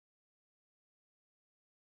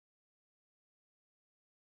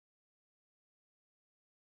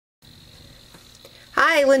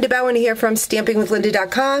Hi, Linda Bowen here from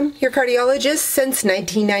StampingWithLinda.com, your cardiologist since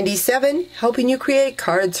 1997, helping you create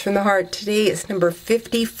cards from the heart. Today is number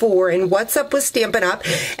 54 in What's Up with Stampin' Up!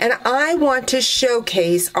 And I want to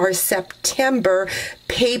showcase our September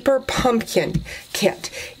paper pumpkin kit.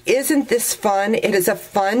 Isn't this fun? It is a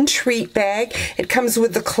fun treat bag. It comes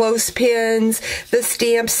with the clothespins, the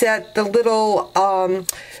stamp set, the little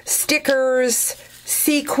stickers,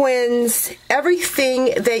 sequins,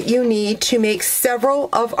 everything that you need to make several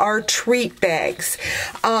of our treat bags.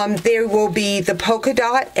 There will be the polka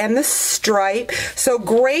dot and the stripe. So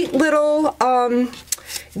great little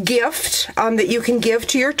gift that you can give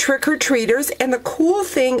to your trick-or-treaters. And the cool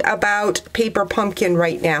thing about paper pumpkin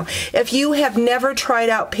right now, if you have never tried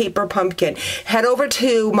out paper pumpkin, head over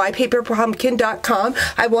to mypaperpumpkin.com.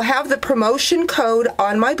 I will have the promotion code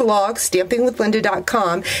on my blog,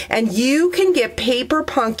 stampingwithlinda.com, and you can get paper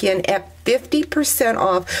pumpkin at 50%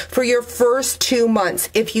 off for your first 2 months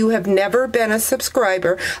if you have never been a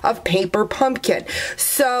subscriber of Paper Pumpkin.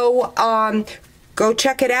 So go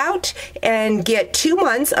check it out and get 2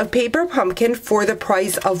 months of Paper Pumpkin for the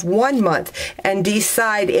price of 1 month, and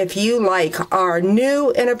decide if you like our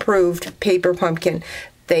new and approved Paper Pumpkin.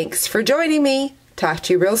 Thanks for joining me. Talk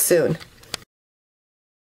to you real soon.